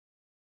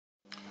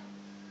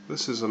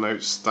This is an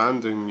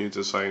outstanding new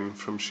design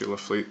from Sheila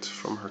Fleet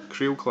from her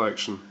Creel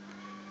collection.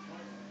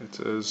 It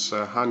is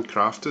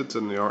handcrafted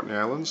in the Orkney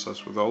Islands,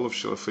 as with all of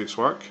Sheila Fleet's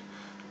work,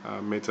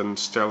 made in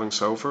sterling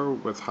silver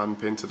with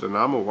hand-painted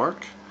enamel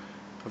work,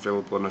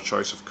 available in a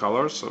choice of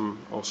colours and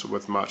also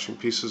with matching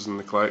pieces in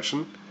the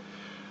collection.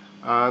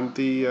 And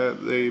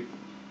the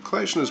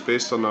collection is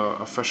based on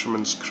a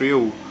fisherman's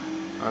creel,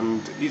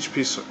 and each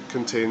piece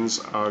contains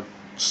a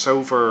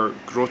silver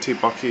groatie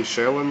buckie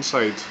shell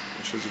inside,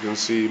 which, as you can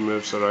see,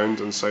 moves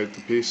around inside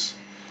the piece.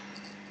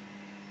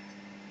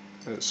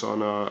 It's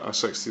on a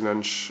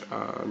 16-inch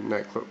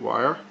necklet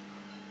wire,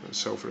 a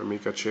silver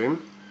Omega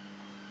chain.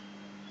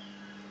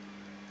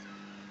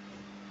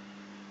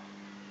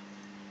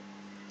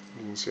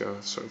 You can see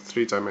a sort of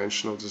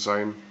three-dimensional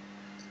design,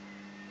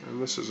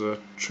 and this is a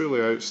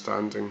truly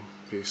outstanding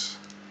piece.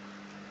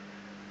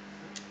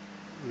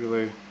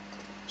 Really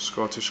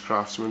Scottish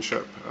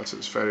craftsmanship at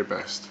its very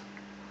best.